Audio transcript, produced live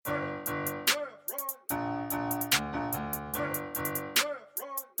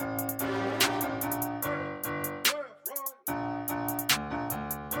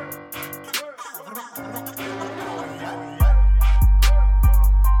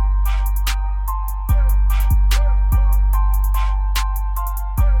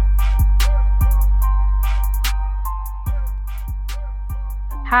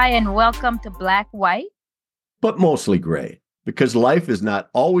Hi, and welcome to Black, White. But mostly gray, because life is not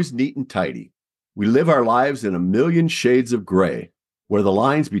always neat and tidy. We live our lives in a million shades of gray, where the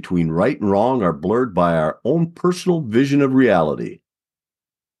lines between right and wrong are blurred by our own personal vision of reality.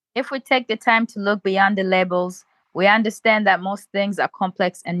 If we take the time to look beyond the labels, we understand that most things are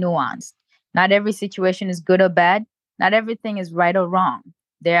complex and nuanced. Not every situation is good or bad. Not everything is right or wrong.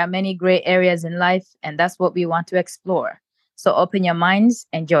 There are many gray areas in life, and that's what we want to explore. So open your minds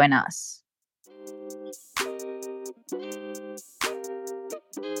and join us.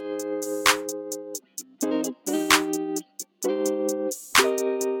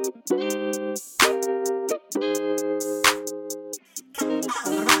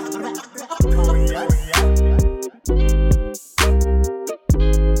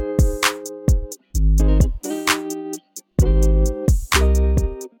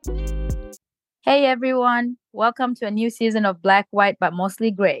 Hey everyone, welcome to a new season of Black, White, but mostly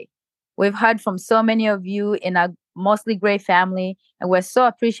gray. We've heard from so many of you in our mostly gray family, and we're so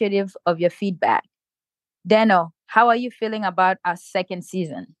appreciative of your feedback. Dano, how are you feeling about our second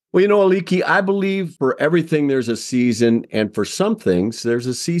season? Well, Aliki, I believe for everything there's a season, and for some things there's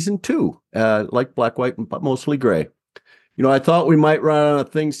a season too, like Black, White, but mostly gray. I thought we might run out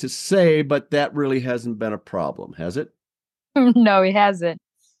of things to say, but that really hasn't been a problem, has it? No, it hasn't.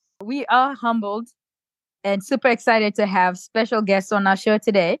 We are humbled and super excited to have special guests on our show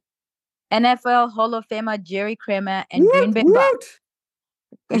today. NFL Hall of Famer Jerry Kramer and Green Bay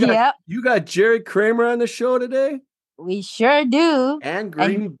Bob. You got Jerry Kramer on the show today? We sure do. And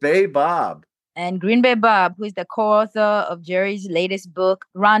Green Bay Bob. And Green Bay Bob, who is the co-author of Jerry's latest book,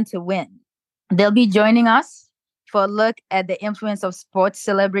 Run to Win. They'll be joining us for a look at the influence of sports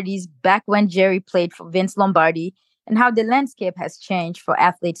celebrities back when Jerry played for Vince Lombardi and how the landscape has changed for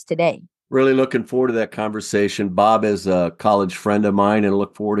athletes today. Really looking forward to that conversation. Bob is a college friend of mine and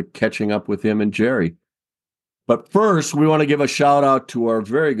look forward to catching up with him and Jerry. But first, we want to give a shout out to our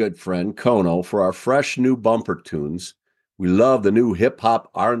very good friend, Kono, for our fresh new bumper tunes. We love the new hip hop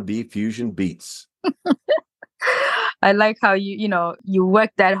R&B fusion beats. I like how you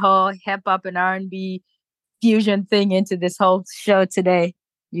work that whole hip hop and R&B fusion thing into this whole show today.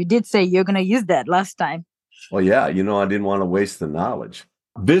 You did say you're going to use that last time. Well, yeah, I didn't want to waste the knowledge.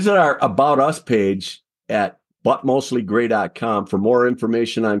 Visit our About Us page at butmostlygray.com for more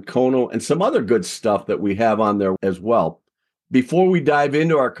information on Kono and some other good stuff that we have on there as well. Before we dive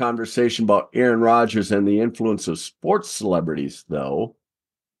into our conversation about Aaron Rodgers and the influence of sports celebrities, though,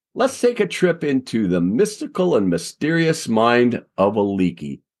 let's take a trip into the mystical and mysterious mind of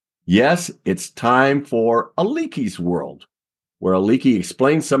Aliki. Yes, it's time for Aliki's World, where Aliki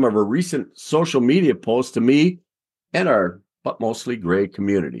explains some of her recent social media posts to me and our But Mostly Gray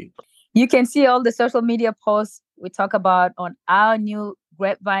community. You can see all the social media posts we talk about on our new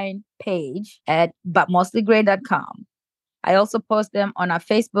Grapevine page at butmostlygray.com. I also post them on our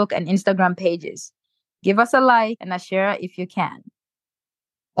Facebook and Instagram pages. Give us a like and a share if you can.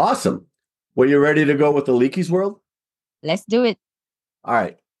 Awesome. Well, you ready to go with Aliki's World? Let's do it. All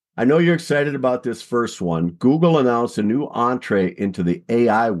right. I know you're excited about this first one. Google announced a new entree into the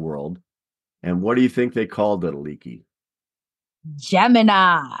AI world. And what do you think they called it, Aliki?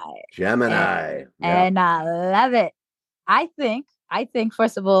 Gemini. And I love it. I think,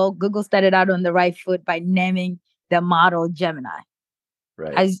 first of all, Google started out on the right foot by naming the model Gemini.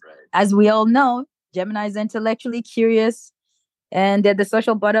 Right. As we all know, Gemini is intellectually curious and they're the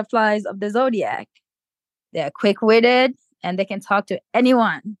social butterflies of the zodiac. They're quick-witted and they can talk to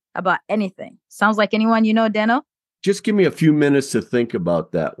anyone about anything. Sounds like anyone you know, Dano? Just give me a few minutes to think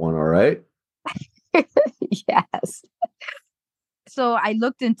about that one, all right? Yes. So I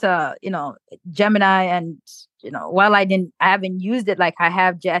looked into, Gemini and, while I haven't used it like I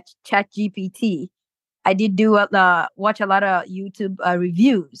have ChatGPT, I did watch a lot of YouTube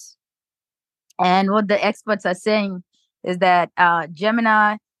reviews. And what the experts are saying is that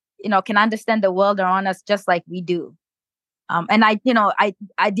Gemini, can understand the world around us just like we do. And I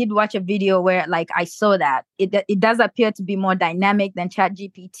did watch a video where I saw that it does appear to be more dynamic than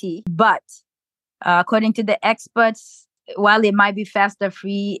ChatGPT, but according to the experts, while it might be faster,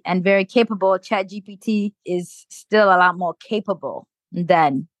 free, and very capable, ChatGPT is still a lot more capable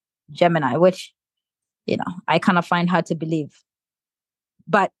than Gemini, which, I kind of find hard to believe.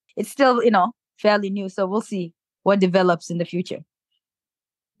 But it's still, fairly new. So we'll see what develops in the future.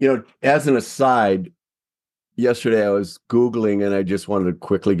 As an aside, yesterday I was Googling and I just wanted to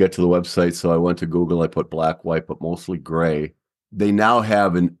quickly get to the website. So I went to Google, I put black, white, but mostly gray. They now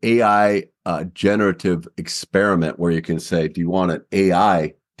have an AI generative experiment where you can say, do you want an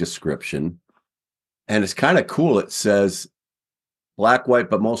AI description? And it's kind of cool. It says, Black, White,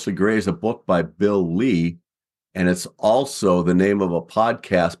 but Mostly Gray is a book by Bill Lee, and it's also the name of a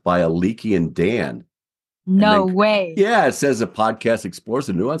podcast by Aliki and Dan. And No then, way. yeah, it says the podcast explores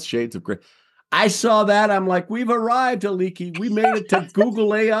the nuanced shades of gray. I saw that. I'm like, we've arrived, Aliki. We made it to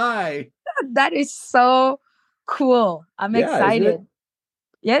Google AI. That is so cool. I'm Yeah, isn't it? excited.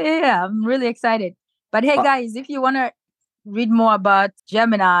 Yeah. I'm really excited. But hey, guys, if you want to read more about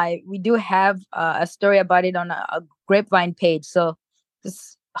Gemini, we do have a story about it on a Grapevine page. So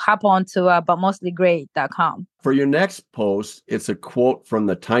just hop on to butmostlygrey.com. For your next post, it's a quote from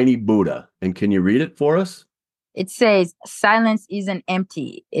the Tiny Buddha. And can you read it for us? It says, silence isn't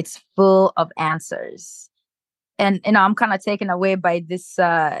empty. It's full of answers. And, I'm kind of taken away by this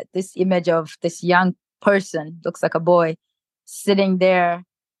image of this young person, looks like a boy, sitting there.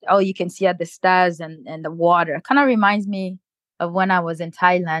 Oh, you can see the stars and the water. Kind of reminds me of when I was in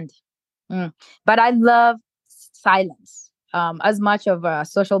Thailand. But I love silence. As much of a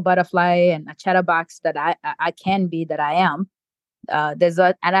social butterfly and a chatterbox that I can be, that I am, there's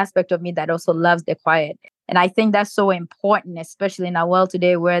an aspect of me that also loves the quiet. And I think that's so important, especially in our world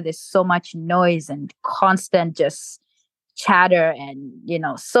today where there's so much noise and constant just chatter and,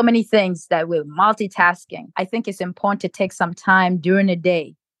 so many things that we're multitasking. I think it's important to take some time during the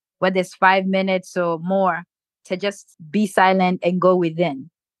day, whether it's 5 minutes or more, to just be silent and go within.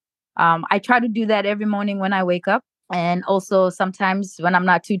 I try to do that every morning when I wake up. And also sometimes when I'm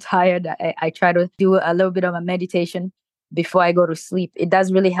not too tired, I try to do a little bit of a meditation before I go to sleep. It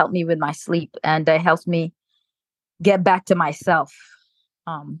does really help me with my sleep, and it helps me get back to myself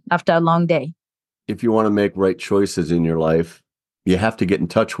after a long day. If you want to make right choices in your life, you have to get in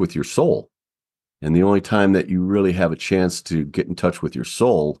touch with your soul. And the only time that you really have a chance to get in touch with your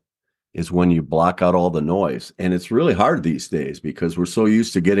soul is when you block out all the noise. And it's really hard these days because we're so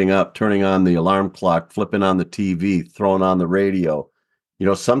used to getting up, turning on the alarm clock, flipping on the TV, throwing on the radio,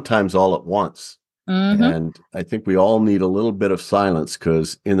 sometimes all at once. Mm-hmm. And I think we all need a little bit of silence,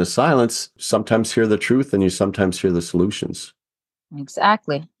 because in the silence, sometimes hear the truth and you sometimes hear the solutions.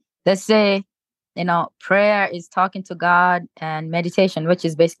 Exactly. Let's say, prayer is talking to God, and meditation, which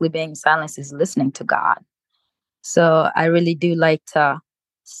is basically being silent, is listening to God. So I really do like to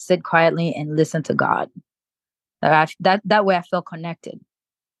sit quietly and listen to God. That way I feel connected.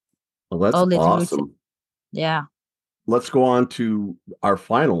 Well, that's awesome. Yeah. Let's go on to our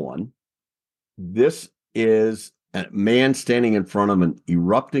final one. This is a man standing in front of an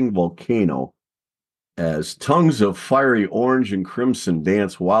erupting volcano as tongues of fiery orange and crimson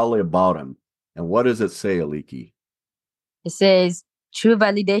dance wildly about him. And what does it say, Aliki? It says, true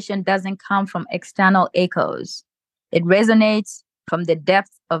validation doesn't come from external echoes. It resonates from the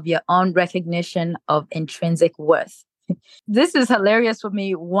depth of your own recognition of intrinsic worth. This is hilarious for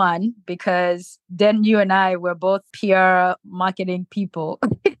me, one, because then you and I were both PR marketing people.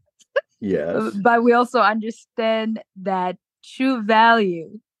 Yes. But we also understand that true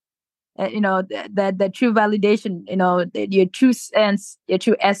value, that true validation, your true sense, your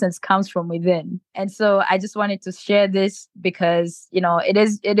true essence comes from within. And so I just wanted to share this because,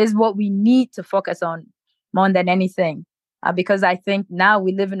 it is what we need to focus on more than anything. Because I think now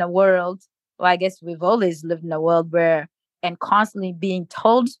we live in a world, well, I guess we've always lived in a world where, and constantly being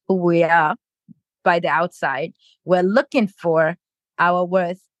told who we are by the outside, we're looking for our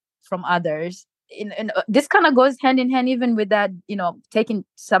worth from others. And this kind of goes hand in hand even with that, taking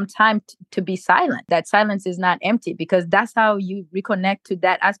some time to be silent. That silence is not empty, because that's how you reconnect to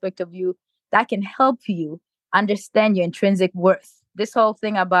that aspect of you that can help you understand your intrinsic worth. This whole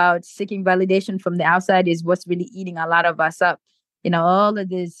thing about seeking validation from the outside is what's really eating a lot of us up. All of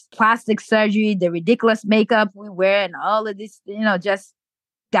this plastic surgery, the ridiculous makeup we wear, and all of this, just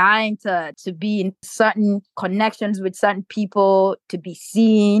dying to be in certain connections with certain people, to be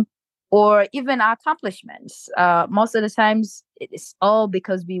seen, or even our accomplishments. Most of the times, it's all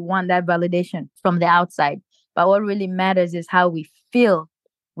because we want that validation from the outside. But what really matters is how we feel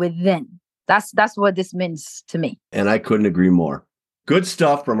within. That's what this means to me. And I couldn't agree more. Good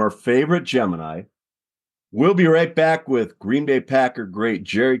stuff from our favorite Gemini. We'll be right back with Green Bay Packer great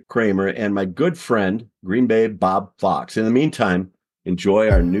Jerry Kramer and my good friend, Green Bay Bob Fox. In the meantime, enjoy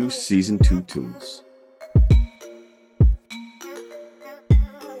our new Season 2 tunes.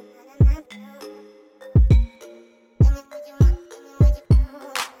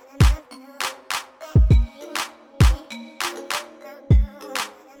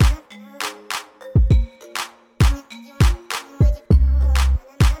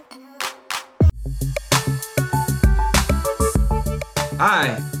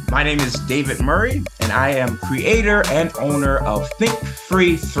 Hi, my name is David Murray, and I am creator and owner of Think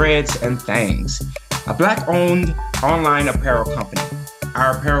Free Threads and Things. a Black-owned online apparel company.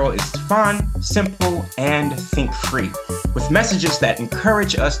 Our apparel is fun, simple, and think-free, with messages that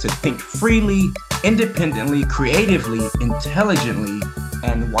encourage us to think freely, independently, creatively, intelligently,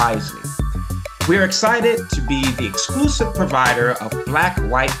 and wisely. We're excited to be the exclusive provider of black,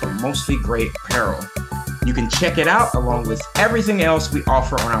 white, but mostly gray apparel. You can check it out along with everything else we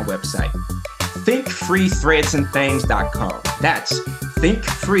offer on our website. thinkfreethreadsandthings.com. That's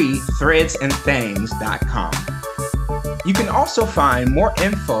thinkfreethreadsandthings.com. You can also find more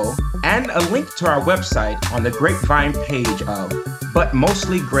info and a link to our website on the Grapevine page of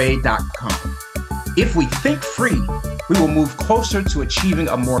butmostlygray.com. If we think free, we will move closer to achieving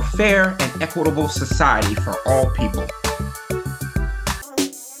a more fair and equitable society for all people.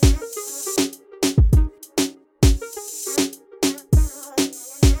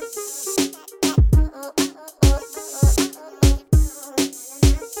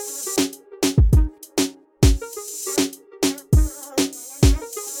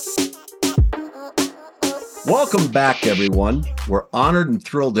 Welcome back, everyone. We're honored and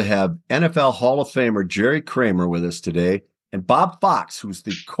thrilled to have NFL Hall of Famer Jerry Kramer with us today, and Bob Fox, who's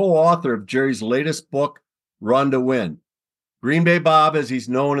the co-author of Jerry's latest book, Run to Win. Green Bay Bob, as he's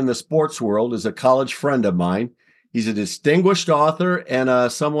known in the sports world, is a college friend of mine. He's a distinguished author and a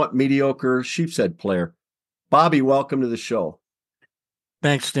somewhat mediocre sheepshead player. Bobby, welcome to the show.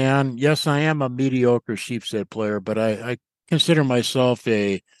 Thanks, Dan. Yes, I am a mediocre sheepshead player, but I consider myself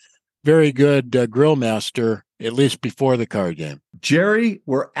a very good grill master, at least before the card game. Jerry,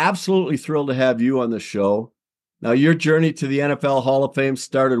 we're absolutely thrilled to have you on the show. Now, your journey to the NFL Hall of Fame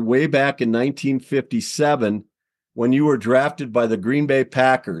started way back in 1957 when you were drafted by the Green Bay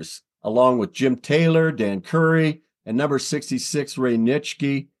Packers, along with Jim Taylor, Dan Curry, and number 66, Ray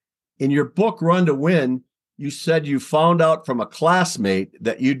Nitschke. In your book, Run to Win, you said you found out from a classmate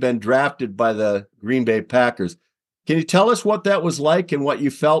that you'd been drafted by the Green Bay Packers. Can you tell us what that was like and what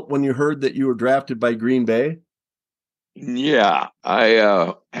you felt when you heard that you were drafted by Green Bay? Yeah,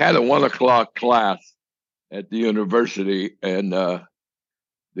 I had a 1:00 class at the university, and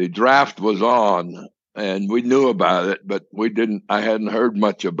the draft was on, and we knew about it, but I hadn't heard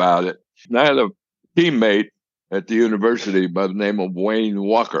much about it. And I had a teammate at the university by the name of Wayne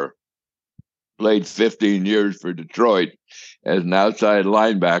Walker, played 15 years for Detroit as an outside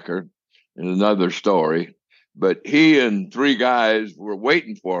linebacker, in another story. But he and three guys were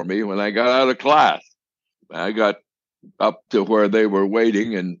waiting for me when I got out of class. I got up to where they were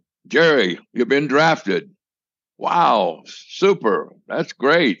waiting, and Jerry, you've been drafted. Wow, super. That's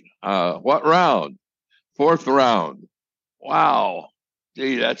great. What round? 4th round. Wow.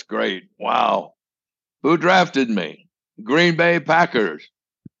 Gee, that's great. Wow. Who drafted me? Green Bay Packers.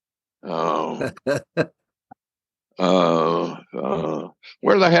 Oh.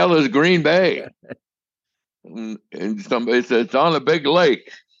 Where the hell is Green Bay? And somebody said, it's on a big lake.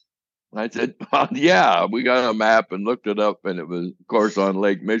 I said, well, yeah, we got a map and looked it up, and it was, of course, on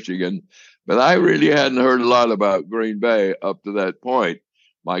Lake Michigan. But I really hadn't heard a lot about Green Bay up to that point.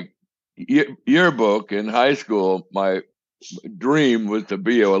 My yearbook in high school, my dream was to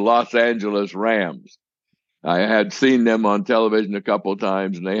be a Los Angeles Rams. I had seen them on television a couple of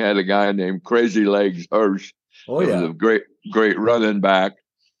times, and they had a guy named Crazy Legs Hirsch. Oh, yeah. Who was a great running back.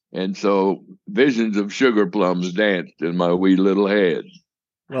 And so visions of sugar plums danced in my wee little head.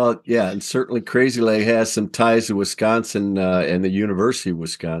 Well, yeah, and certainly Crazy Leg has some ties to Wisconsin and the University of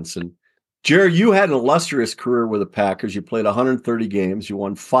Wisconsin. Jerry, you had an illustrious career with the Packers. You played 130 games. You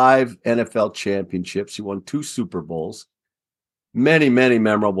won 5 NFL championships. You won 2 Super Bowls. Many, many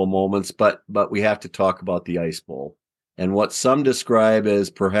memorable moments, but we have to talk about the Ice Bowl and what some describe as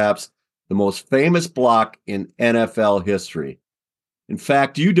perhaps the most famous block in NFL history. In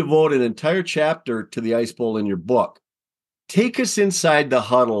fact, you devote an entire chapter to the Ice Bowl in your book. Take us inside the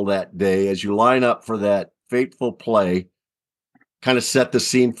huddle that day as you line up for that fateful play. Kind of set the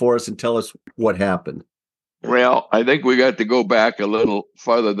scene for us and tell us what happened. Well, I think we got to go back a little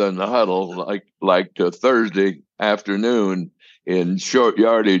farther than the huddle, like to Thursday afternoon in short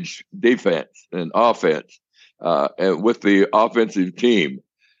yardage defense and offense and with the offensive team.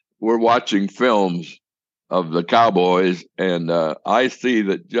 We're watching films of the Cowboys, and I see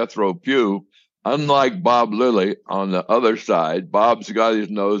that Jethro Pugh, unlike Bob Lilly on the other side, Bob's got his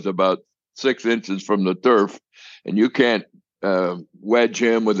nose about 6 inches from the turf, and you can't wedge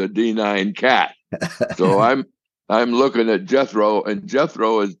him with a D9 cat. So I'm looking at Jethro, and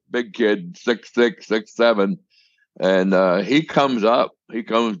Jethro is big kid, 6'6", 6'7", and he comes up. He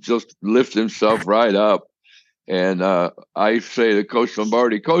just lifts himself right up. And I say to Coach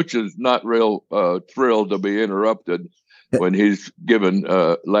Lombardi, Coach is not real thrilled to be interrupted. when he's given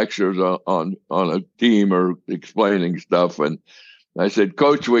lectures on a team or explaining stuff. And I said,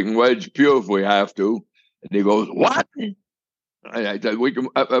 Coach, we can wedge Pew if we have to. And he goes, what? I said, we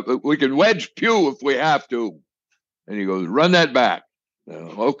can wedge Pew if we have to. And he goes, run that back.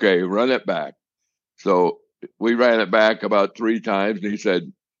 Okay, run it back. So we ran it back about 3 times. And he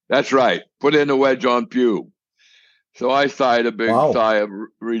said, that's right. Put in a wedge on Pew. So I sighed a big sigh of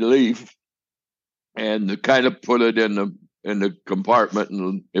relief and kind of put it in the compartment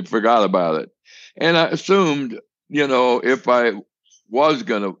and forgot about it. And I assumed, if I was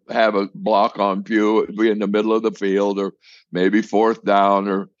going to have a block on Pew, it would be in the middle of the field or maybe 4th down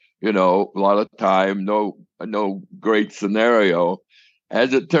or, a lot of time, no great scenario.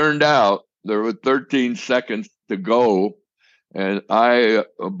 As it turned out, there were 13 seconds to go, and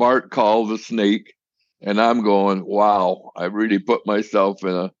Bart called the sneak, and I'm going, wow, I really put myself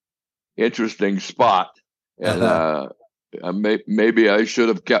in a interesting spot, and maybe I should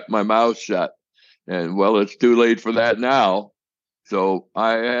have kept my mouth shut. And well, it's too late for that now. So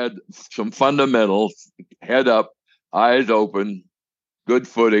I had some fundamentals: head up, eyes open, good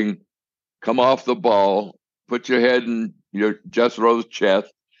footing, come off the ball, put your head in your Jethro's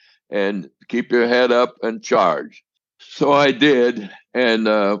chest, and keep your head up and charge. So I did,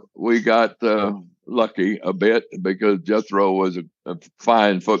 and we got lucky a bit because Jethro was a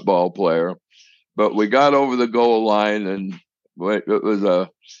fine football player. But we got over the goal line, and it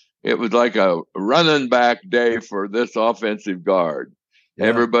was like a running back day for this offensive guard. Yeah.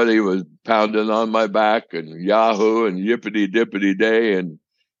 Everybody was pounding on my back and Yahoo and yippity dippity day. And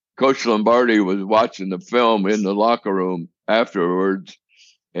Coach Lombardi was watching the film in the locker room afterwards.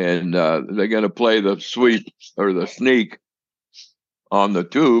 And they're going to play the sweep or the sneak on the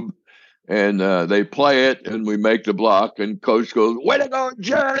tube. And they play it, and we make the block. And Coach goes, way to go,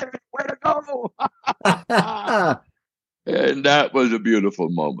 Jerry! Way to go! And that was a beautiful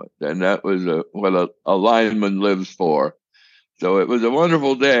moment. And that was what a lineman lives for. So it was a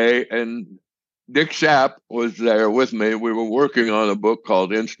wonderful day. And Dick Schaap was there with me. We were working on a book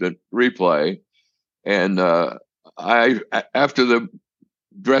called Instant Replay. And after the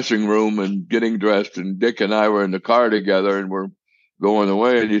dressing room and getting dressed, and Dick and I were in the car together, and we're going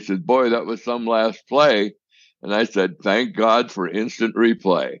away. And he said, boy, that was some last play. And I said, thank God for Instant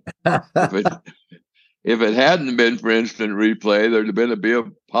Replay. If it hadn't been for Instant Replay, there'd have been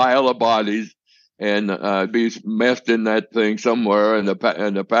a pile of bodies, and I'd be messed in that thing somewhere, and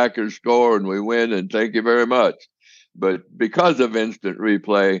the Packers score, and we win, and thank you very much. But because of Instant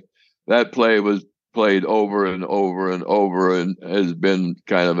Replay, that play was played over and over and over, and has been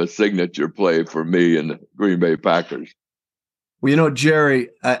kind of a signature play for me and the Green Bay Packers. Well, Jerry,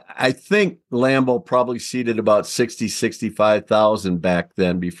 I think Lambeau probably seated about 65,000 back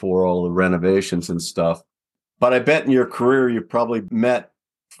then before all the renovations and stuff. But I bet in your career, you probably met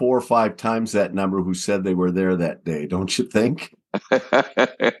 4 or 5 times that number who said they were there that day, don't you think?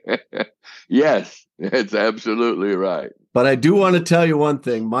 Yes, it's absolutely right. But I do want to tell you one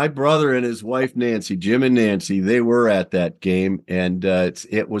thing. My brother and his wife, Nancy, Jim and Nancy, they were at that game, and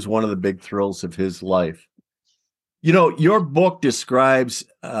it was one of the big thrills of his life. Your book describes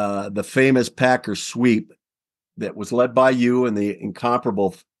the famous Packer sweep that was led by you and the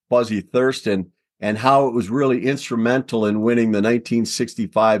incomparable Fuzzy Thurston, and how it was really instrumental in winning the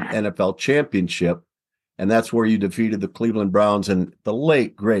 1965 NFL championship. And that's where you defeated the Cleveland Browns and the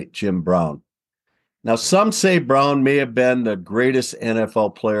late, great Jim Brown. Now, some say Brown may have been the greatest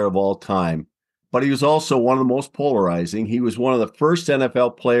NFL player of all time, but he was also one of the most polarizing. He was one of the first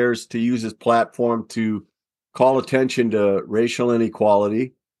NFL players to use his platform to call attention to racial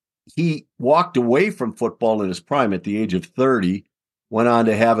inequality. He walked away from football in his prime at the age of 30, went on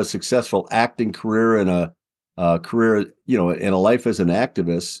to have a successful acting career and a career, in a life as an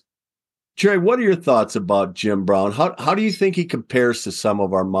activist. Jerry, what are your thoughts about Jim Brown? How do you think he compares to some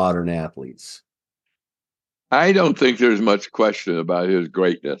of our modern athletes? I don't think there's much question about his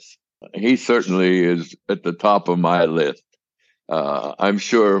greatness. He certainly is at the top of my list. I'm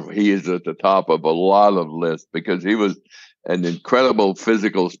sure he is at the top of a lot of lists because he was an incredible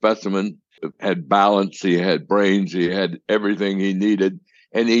physical specimen, had balance, he had brains, he had everything he needed,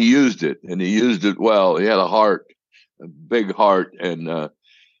 and he used it well. He had a heart, a big heart, and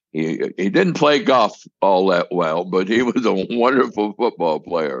he didn't play golf all that well, but he was a wonderful football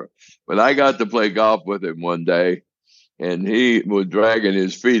player. But I got to play golf with him one day, and he was dragging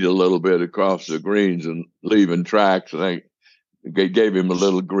his feet a little bit across the greens and leaving tracks, and I gave him a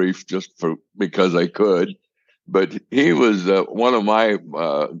little grief because I could. But he was one of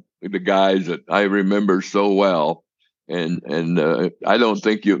the guys that I remember so well, and I don't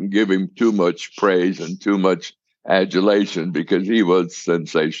think you can give him too much praise and too much adulation because he was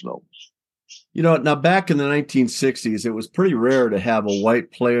sensational. Now back in the 1960s, it was pretty rare to have a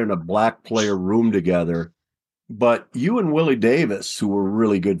white player and a black player room together. But you and Willie Davis, who were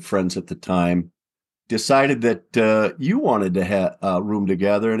really good friends at the time, decided that you wanted to have a room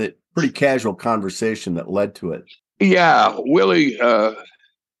together, and pretty casual conversation that led to it. Yeah, Willie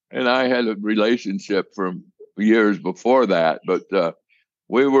and I had a relationship from years before that, but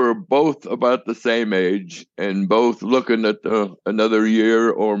we were both about the same age and both looking at another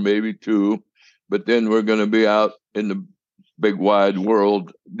year or maybe two, but then we're going to be out in the big wide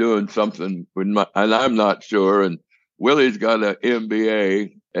world doing something and I'm not sure. And Willie's got an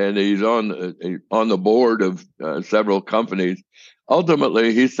MBA and he's on the board of several companies.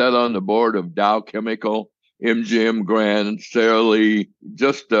 Ultimately, he sat on the board of Dow Chemical, MGM Grand, Sara Lee,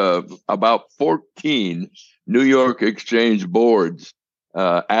 just about 14 New York Exchange boards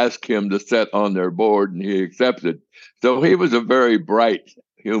asked him to sit on their board, and he accepted. So he was a very bright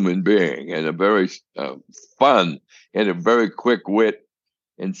human being and a very fun and a very quick wit.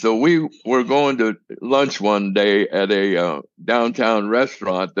 And so we were going to lunch one day at a downtown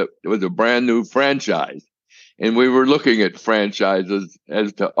restaurant that was a brand new franchise. And we were looking at franchises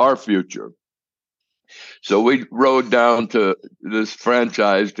as to our future. So we rode down to this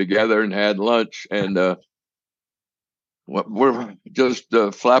franchise together and had lunch, and we're just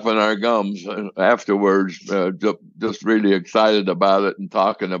flapping our gums afterwards, just really excited about it and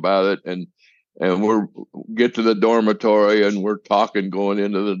talking about it. And we're get to the dormitory and we're talking going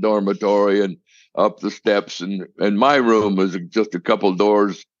into the dormitory and up the steps. And my room was just a couple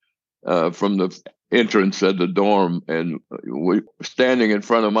doors from the entrance at the dorm, and we standing in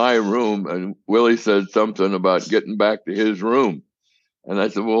front of my room, and Willie said something about getting back to his room. And I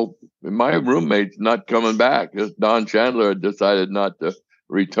said, well, my roommate's not coming back. Don Chandler had decided not to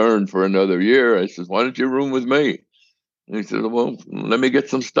return for another year. I said, why don't you room with me? And he said, well, let me get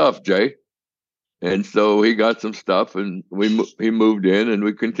some stuff, Jay. And so he got some stuff, and he moved in, and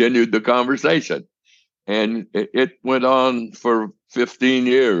we continued the conversation. And it went on for 15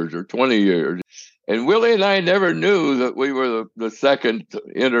 years or 20 years. And Willie and I never knew that we were the second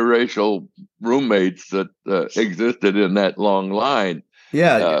interracial roommates that existed in that long line.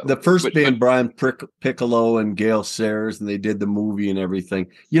 Yeah, the first being Brian Piccolo and Gail Sayers, and they did the movie and everything.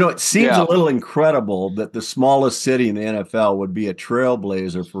 It seems a little incredible that the smallest city in the NFL would be a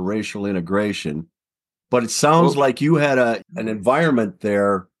trailblazer for racial integration. But it sounds like you had an environment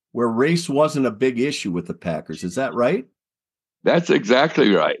there where race wasn't a big issue with the Packers. Is that right? That's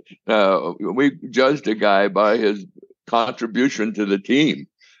exactly right. We judged a guy by his contribution to the team,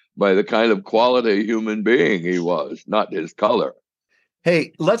 by the kind of quality human being he was, not his color.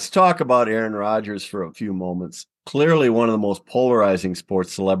 Hey, let's talk about Aaron Rodgers for a few moments. Clearly one of the most polarizing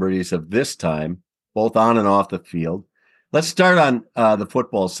sports celebrities of this time, both on and off the field. Let's start on the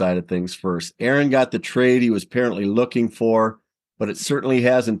football side of things first. Aaron got the trade he was apparently looking for, but it certainly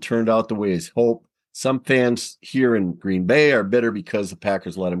hasn't turned out the way he's hoped. Some fans here in Green Bay are bitter because the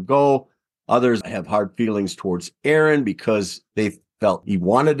Packers let him go. Others have hard feelings towards Aaron because they felt he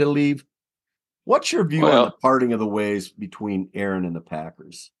wanted to leave. What's your view on the parting of the ways between Aaron and the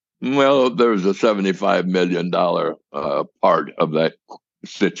Packers? Well, there's a $75 million part of that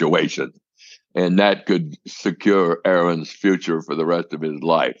situation, and that could secure Aaron's future for the rest of his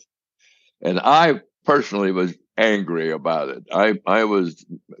life. And I personally was angry about it. I was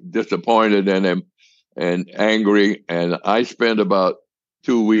disappointed in him and angry, and I spent about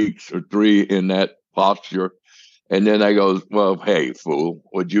 2 weeks or 3 in that posture. And then I goes, well, hey, fool,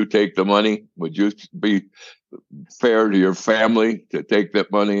 would you take the money? Would you be fair to your family to take that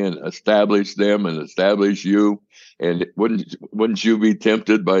money and establish them and establish you? And wouldn't you be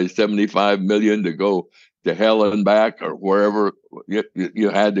tempted by 75 million to go to hell and back or wherever you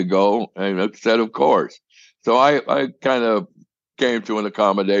had to go? And I said, of course. So I kind of came to an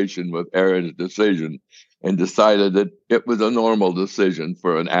accommodation with Aaron's decision and decided that it was a normal decision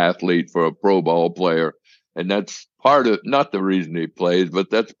for an athlete, for a pro ball player. And that's part of, not the reason he plays, but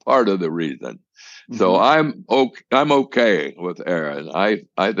that's part of the reason. Mm-hmm. So I'm okay with Aaron. I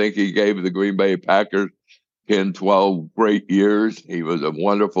think he gave the Green Bay Packers 10, 12 great years. He was a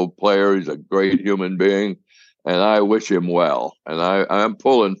wonderful player. He's a great human being. And I wish him well. And I'm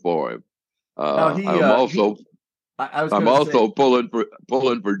pulling for him. I'm also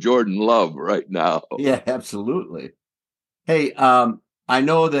pulling for Jordan Love right now. Yeah, absolutely. Hey, I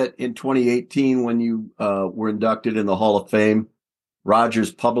know that in 2018, when you were inducted in the Hall of Fame,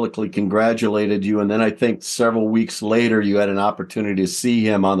 Rodgers publicly congratulated you. And then I think several weeks later, you had an opportunity to see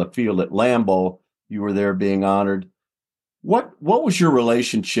him on the field at Lambeau. You were there being honored. What was your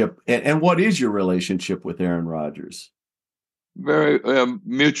relationship, and what is your relationship with Aaron Rodgers? Very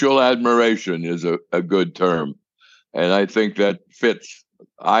mutual admiration is a good term, and I think that fits.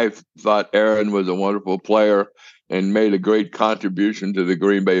 I thought Aaron was a wonderful player and made a great contribution to the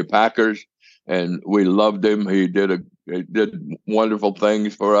Green Bay Packers, and we loved him. He did wonderful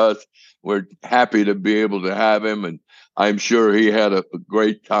things for us. We're happy to be able to have him, and I'm sure he had a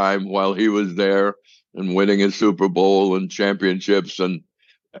great time while he was there and winning a Super Bowl and championships and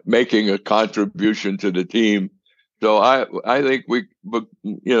making a contribution to the team. So I think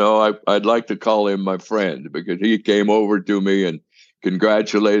I'd like to call him my friend because he came over to me and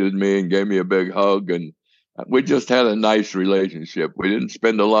congratulated me and gave me a big hug, and we just had a nice relationship. We didn't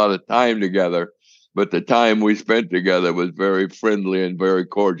spend a lot of time together, but the time we spent together was very friendly and very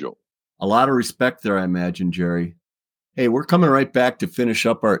cordial. A lot of respect there, I imagine, Jerry. Hey, we're coming right back to finish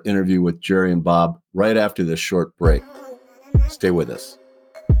up our interview with Jerry and Bob right after this short break. Stay with us.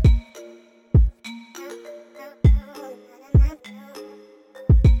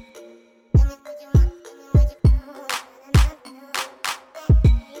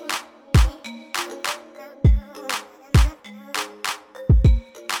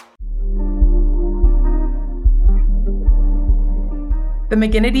 The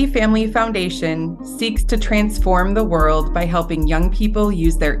McGinnity Family Foundation seeks to transform the world by helping young people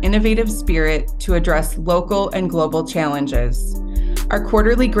use their innovative spirit to address local and global challenges. Our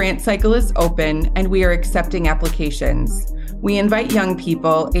quarterly grant cycle is open and we are accepting applications. We invite young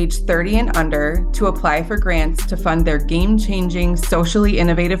people aged 30 and under to apply for grants to fund their game-changing, socially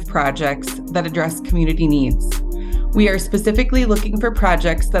innovative projects that address community needs. We are specifically looking for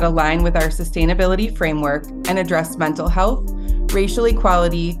projects that align with our sustainability framework and address mental health, racial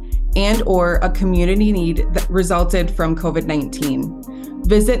equality, and/or a community need that resulted from COVID-19.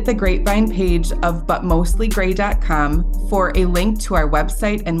 Visit the Grapevine page of butmostlygrey.com for a link to our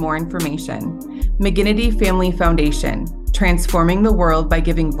website and more information. McGinnity Family Foundation, transforming the world by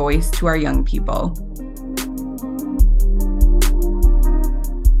giving voice to our young people.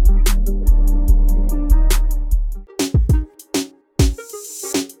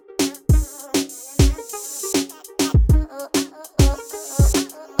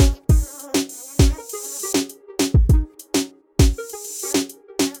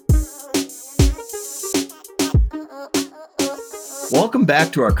 Welcome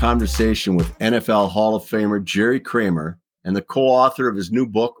back to our conversation with NFL Hall of Famer Jerry Kramer and the co-author of his new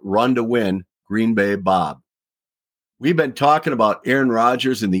book, Run to Win, Green Bay Bob. We've been talking about Aaron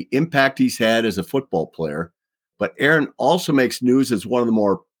Rodgers and the impact he's had as a football player, but Aaron also makes news as one of the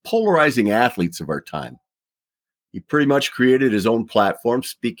more polarizing athletes of our time. He pretty much created his own platform,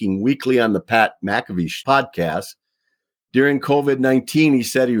 speaking weekly on the Pat McAfee podcast. During COVID-19, he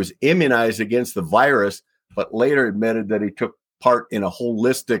said he was immunized against the virus, but later admitted that he took part in a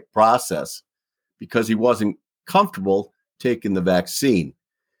holistic process because he wasn't comfortable taking the vaccine.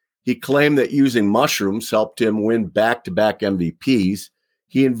 He claimed that using mushrooms helped him win back-to-back MVPs.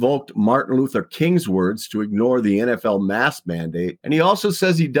 He invoked Martin Luther King's words to ignore the NFL mask mandate. And he also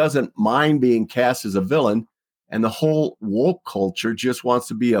says he doesn't mind being cast as a villain, and the whole woke culture just wants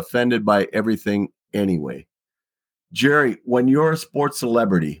to be offended by everything anyway. Jerry, when you're a sports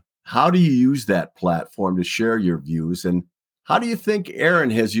celebrity, how do you use that platform to share your views, and how do you think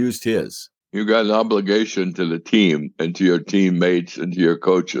Aaron has used his? You got an obligation to the team and to your teammates and to your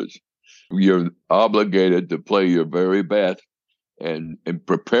coaches. You're obligated to play your very best and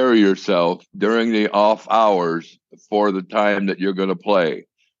prepare yourself during the off hours for the time that you're going to play.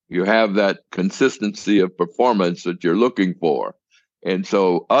 You have that consistency of performance that you're looking for. And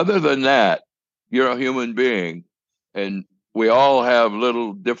so other than that, you're a human being, and we all have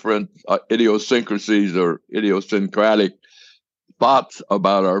little different idiosyncrasies or idiosyncratic thoughts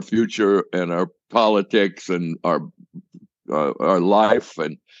about our future and our politics and our life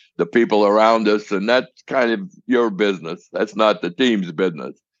and the people around us, and that's kind of your business. That's not the team's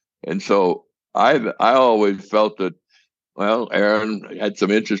business. And so I always felt that, well, Aaron had some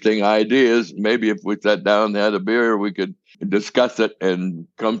interesting ideas. Maybe if we sat down and had a beer, we could discuss it and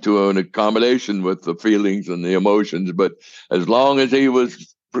come to an accommodation with the feelings and the emotions. But as long as he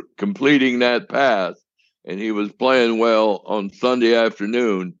was completing that path, and he was playing well on Sunday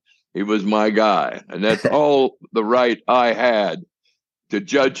afternoon, he was my guy. And that's all the right I had to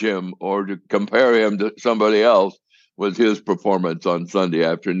judge him or to compare him to somebody else was his performance on Sunday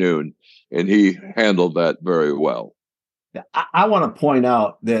afternoon. And he handled that very well. I want to point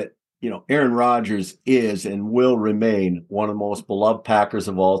out that, Aaron Rodgers is and will remain one of the most beloved Packers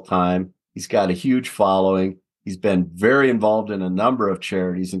of all time. He's got a huge following. He's been very involved in a number of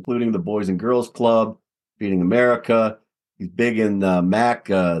charities, including the Boys and Girls Club, Feeding America. He's big in MAC,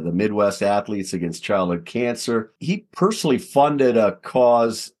 the Midwest Athletes Against Childhood Cancer. He personally funded a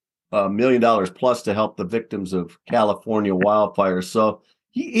cause, $1 million plus, to help the victims of California wildfires. So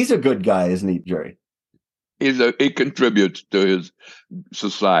he's a good guy, isn't he, Jerry? He contributes to his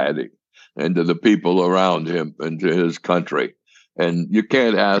society and to the people around him and to his country. And you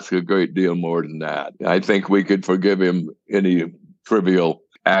can't ask a great deal more than that. I think we could forgive him any trivial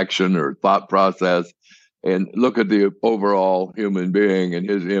action or thought process and look at the overall human being and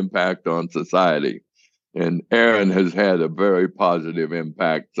his impact on society. And Aaron has had a very positive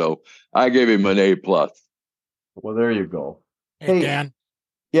impact. So I gave him an A+. Well, there you go. Hey, Dan.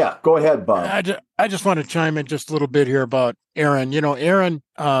 Yeah, go ahead, Bob. I just want to chime in just a little bit here about Aaron. Aaron,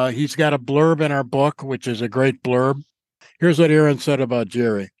 he's got a blurb in our book, which is a great blurb. Here's what Aaron said about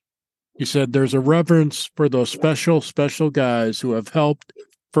Jerry. He said, there's a reverence for those special guys who have helped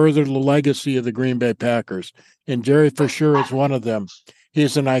further the legacy of the Green Bay Packers. And Jerry for sure is one of them.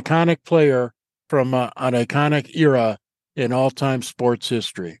 He's an iconic player from an iconic era in all-time sports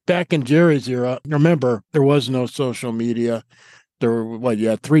history. Back in Jerry's era, remember, there was no social media. You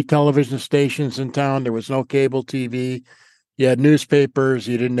had 3 television stations in town. There was no cable TV. You had newspapers.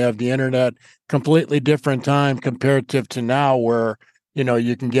 You didn't have the internet. Completely different time comparative to now, where,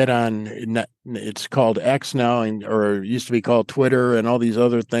 you can get on, it's called X now, or it used to be called Twitter and all these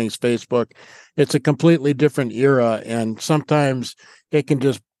other things, Facebook. It's a completely different era. And sometimes it can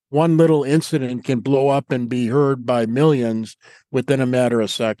just, one little incident can blow up and be heard by millions within a matter of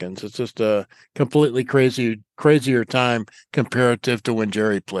seconds. It's just a completely crazier time comparative to when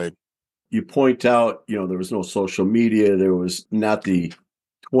Jerry played. You point out, there was no social media. There was not the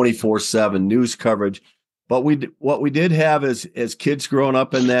 24/7 news coverage. But what we did have as kids growing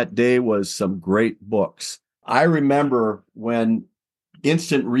up in that day was some great books. I remember when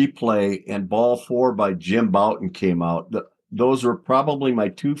Instant Replay and Ball 4 by Jim Bouton came out. Those were probably my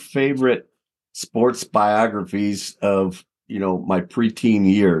 2 favorite sports biographies of, my preteen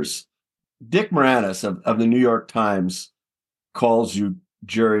years. Dick Moranis of the New York Times calls you,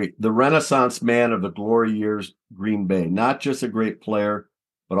 Jerry, the Renaissance man of the glory years, Green Bay. Not just a great player,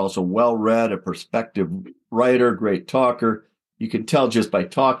 but also well-read, a perspective writer, great talker. You can tell just by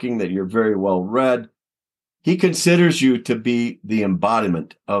talking that you're very well-read. He considers you to be the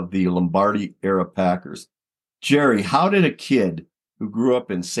embodiment of the Lombardi era Packers. Jerry, how did a kid who grew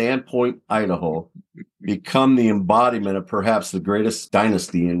up in Sandpoint, Idaho, become the embodiment of perhaps the greatest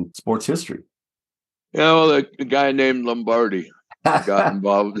dynasty in sports history? A guy named Lombardi got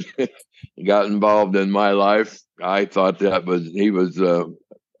involved. He got involved in my life. I thought he was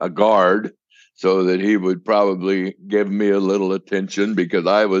a guard, so that he would probably give me a little attention because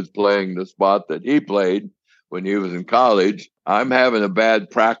I was playing the spot that he played when he was in college. I'm having a bad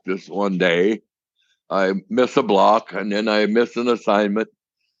practice one day. I miss a block, and then I miss an assignment,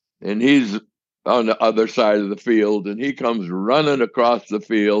 and he's on the other side of the field, and he comes running across the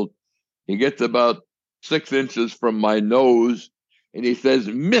field. He gets about 6 inches from my nose, and he says,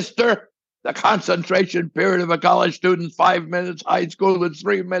 "Mister, the concentration period of a college student, 5 minutes, high school is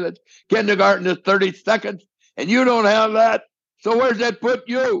 3 minutes, kindergarten is 30 seconds, and you don't have that. So where's that put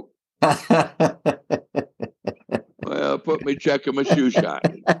you?" Well, put me checking my shoe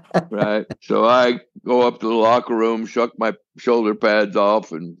shine, right? So I go up to the locker room, shuck my shoulder pads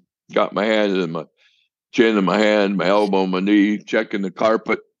off, and got my hand in my chin in my hand, my elbow, my knee, checking the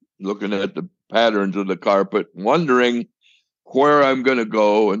carpet, looking at the patterns of the carpet, wondering where I'm going to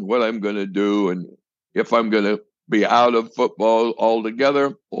go and what I'm going to do, and if I'm going to be out of football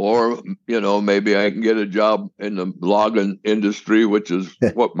altogether, or, maybe I can get a job in the logging industry, which is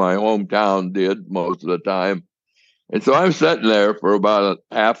what my hometown did most of the time. And so I'm sitting there for about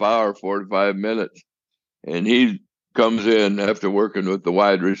a half hour, 45 minutes, and he comes in after working with the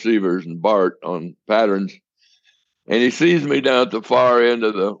wide receivers and Bart on patterns, and he sees me down at the far end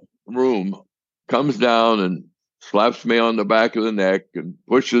of the room, comes down and slaps me on the back of the neck and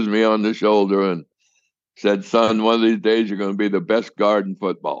pushes me on the shoulder and said, "Son, one of these days you're going to be the best guard in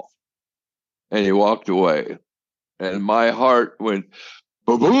football." And he walked away. And my heart went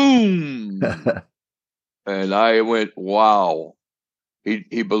boom. And I went, wow,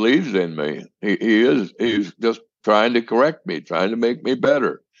 he believes in me. He's just trying to correct me, trying to make me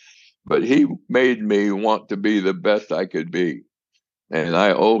better. But he made me want to be the best I could be. And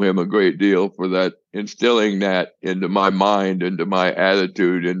I owe him a great deal for that, instilling that into my mind, into my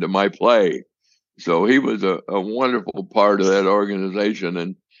attitude, into my play. So he was a wonderful part of that organization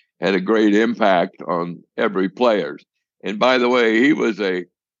and had a great impact on every player. And by the way, he was a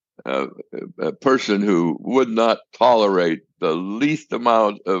person who would not tolerate the least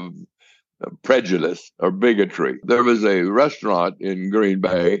amount of prejudice or bigotry. There was a restaurant in Green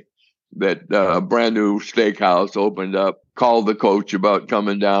Bay that a brand new steakhouse opened up, called the coach about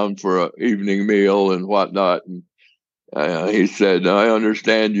coming down for an evening meal and whatnot. And he said, I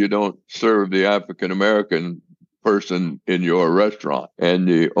understand you don't serve the African-American person in your restaurant. And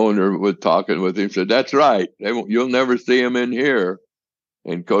the owner was talking with him, said, that's right. You'll never see him in here.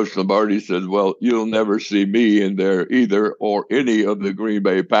 And Coach Lombardi said, well, you'll never see me in there either, or any of the Green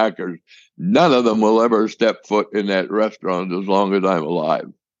Bay Packers. None of them will ever step foot in that restaurant as long as I'm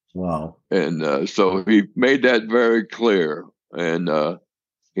alive. Wow. And so he made that very clear. And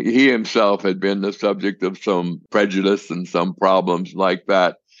he himself had been the subject of some prejudice and some problems like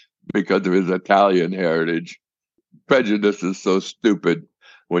that because of his Italian heritage. Prejudice is so stupid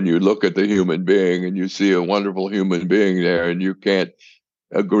when you look at the human being and you see a wonderful human being there and you can't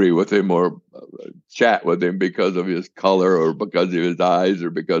agree with him or chat with him because of his color or because of his eyes or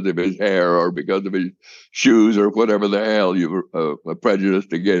because of his hair or because of his shoes or whatever the hell you were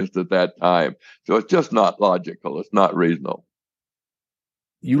prejudiced against at that time. So it's just not logical. It's not reasonable.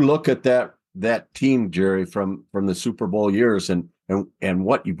 You look at that team, Jerry, from the Super Bowl years and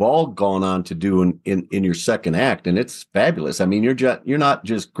what you've all gone on to do in your second act, and it's fabulous. I mean, you're not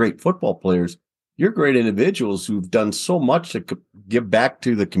just great football players. You're great individuals who've done so much to give back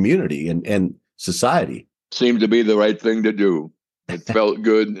to the community and society. Seemed to be the right thing to do. It felt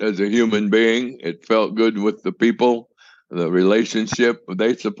good as a human being. It felt good with the people, the relationship.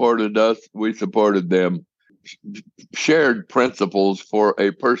 They supported us. We supported them. Shared principles for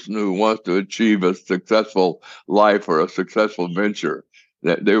a person who wants to achieve a successful life or a successful venture.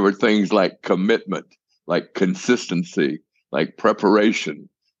 That there were things like commitment, like consistency, like preparation,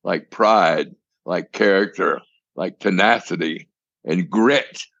 like pride, like character, like tenacity and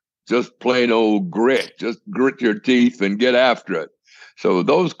grit, just plain old grit. Just grit your teeth and get after it. So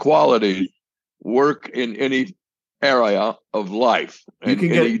those qualities work in any area of life and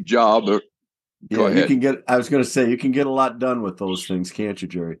any job. Go ahead. I was going to say, you can get a lot done with those things, can't you,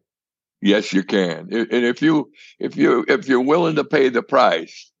 Jerry? Yes, you can. And if you're willing to pay the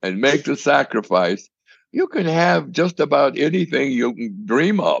price and make the sacrifice, you can have just about anything you can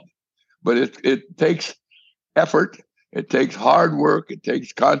dream of. But it takes effort. It takes hard work. It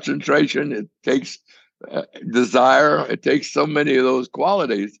takes concentration. It takes desire. It takes so many of those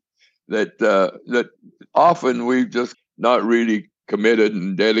qualities that often we've just not really committed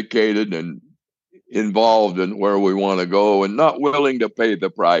and dedicated and involved in where we want to go and not willing to pay the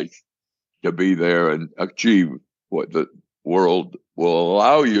price to be there and achieve what the world will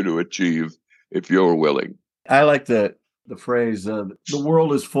allow you to achieve if you're willing. I like the phrase, the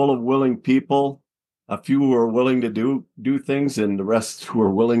world is full of willing people, a few who are willing to do things and the rest who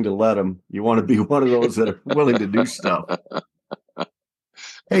are willing to let them. You want to be one of those that are willing to do stuff.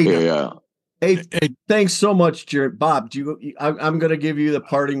 Hey, yeah. Hey, thanks so much, Jared. Bob, I'm going to give you the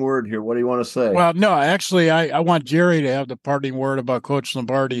parting word here. What do you want to say? Well, no, actually, I want Jerry to have the parting word about Coach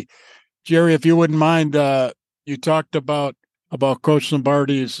Lombardi. Jerry, if you wouldn't mind, you talked about Coach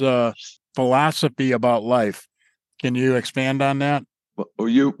Lombardi's philosophy about life. Can you expand on that?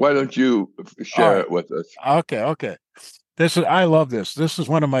 Why don't you share it with us? Okay. I love this. This is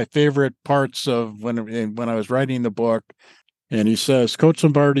one of my favorite parts of when I was writing the book. And he says, Coach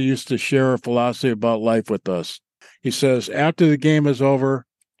Lombardi used to share a philosophy about life with us. He says, after the game is over,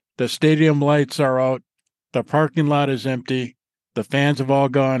 the stadium lights are out, the parking lot is empty, the fans have all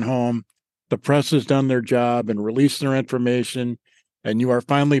gone home, the press has done their job and released their information, and you are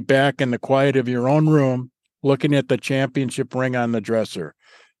finally back in the quiet of your own room, looking at the championship ring on the dresser.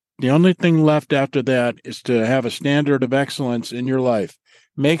 The only thing left after that is to have a standard of excellence in your life.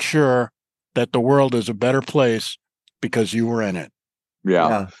 Make sure that the world is a better place because you were in it.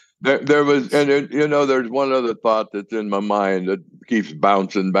 Yeah. There was, and there's one other thought that's in my mind that keeps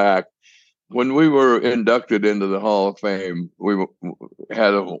bouncing back. When we were inducted into the Hall of Fame, we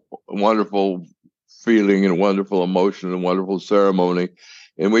had a wonderful feeling and wonderful emotion and wonderful ceremony.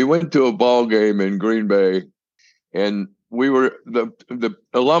 And we went to a ball game in Green Bay, and we were the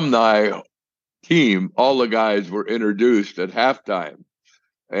alumni team. All the guys were introduced at halftime.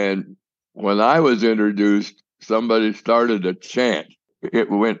 And when I was introduced, somebody started a chant.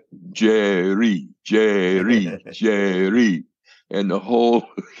 It went, Jerry, Jerry, Jerry. And the whole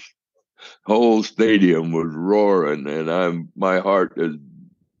stadium was roaring, and my heart is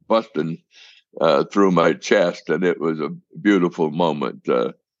busting through my chest, and it was a beautiful moment.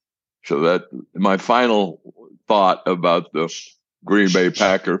 So that my final thought about the Green Bay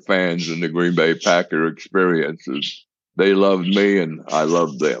Packer fans and the Green Bay Packer experiences, they loved me and I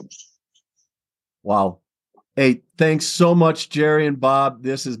loved them. Wow. Hey, thanks so much, Jerry and Bob.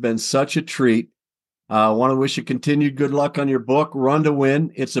 This has been such a treat. I want to wish you continued good luck on your book, Run to Win.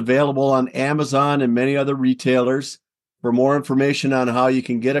 It's available on Amazon and many other retailers. For more information on how you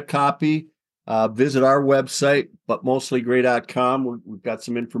can get a copy, visit our website, butmostlygrey.com. We've got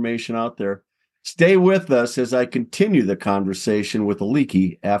some information out there. Stay with us as I continue the conversation with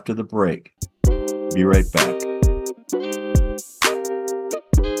Leaky after the break. Be right back.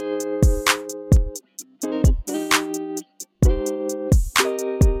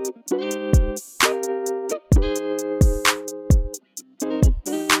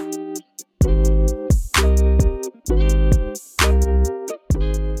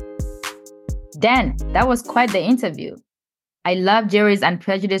 Dan, that was quite the interview. I love Jerry's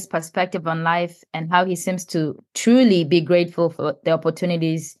unprejudiced perspective on life and how he seems to truly be grateful for the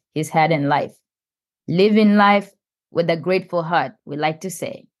opportunities he's had in life. Living life with a grateful heart, we like to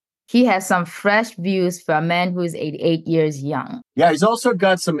say. He has some fresh views for a man who's 88 years young. Yeah, he's also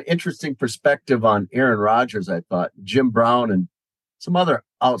got some interesting perspective on Aaron Rodgers, I thought, Jim Brown, and some other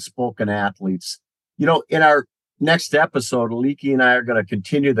outspoken athletes. You know, in our next episode, Leaky and I are going to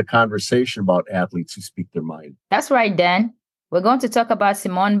continue the conversation about athletes who speak their mind. That's right, Dan. We're going to talk about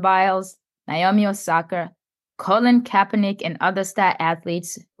Simone Biles, Naomi Osaka, Colin Kaepernick, and other star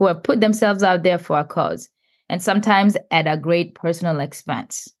athletes who have put themselves out there for a cause, and sometimes at a great personal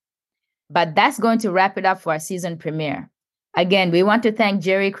expense. But that's going to wrap it up for our season premiere. Again, we want to thank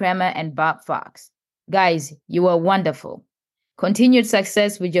Jerry Kramer and Bob Fox. Guys, you were wonderful. Continued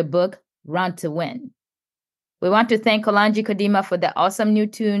success with your book, Run to Win. We want to thank Kolanji Kodima for the awesome new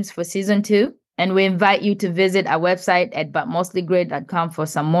tunes for season 2. And we invite you to visit our website at butmostlygrey.com for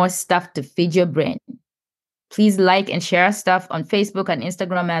some more stuff to feed your brain. Please like and share our stuff on Facebook and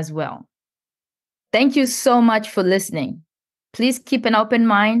Instagram as well. Thank you so much for listening. Please keep an open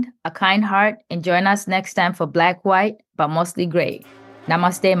mind, a kind heart, and join us next time for Black, White, but Mostly Grey.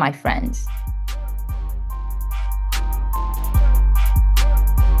 Namaste, my friends.